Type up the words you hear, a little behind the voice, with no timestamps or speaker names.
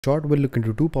Short, we'll look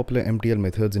into two popular MTL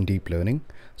methods in deep learning.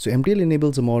 So MTL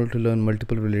enables a model to learn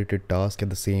multiple related tasks at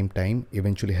the same time,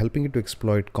 eventually helping it to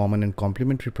exploit common and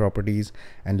complementary properties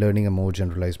and learning a more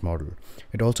generalized model.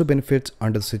 It also benefits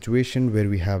under the situation where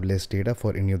we have less data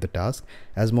for any of the tasks,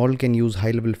 as model can use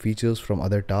high-level features from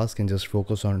other tasks and just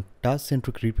focus on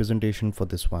task-centric representation for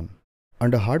this one.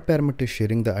 Under hard parameter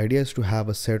sharing, the idea is to have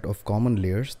a set of common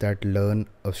layers that learn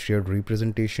a shared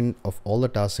representation of all the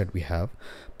tasks that we have,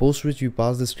 post which we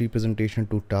pass this representation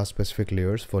to task-specific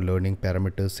layers for learning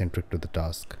parameters centric to the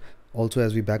task. Also,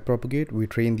 as we backpropagate, we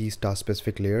train these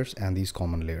task-specific layers and these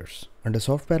common layers. Under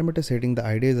soft parameter setting, the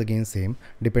idea is again same.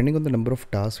 Depending on the number of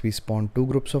tasks, we spawn two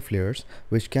groups of layers,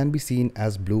 which can be seen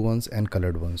as blue ones and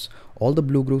colored ones. All the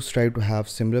blue groups try to have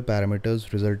similar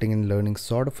parameters, resulting in learning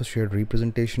sort of a shared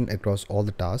representation across all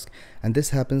the tasks, and this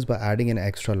happens by adding an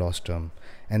extra loss term.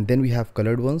 And then we have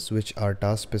colored ones, which are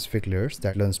task-specific layers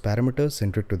that learns parameters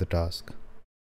centric to the task.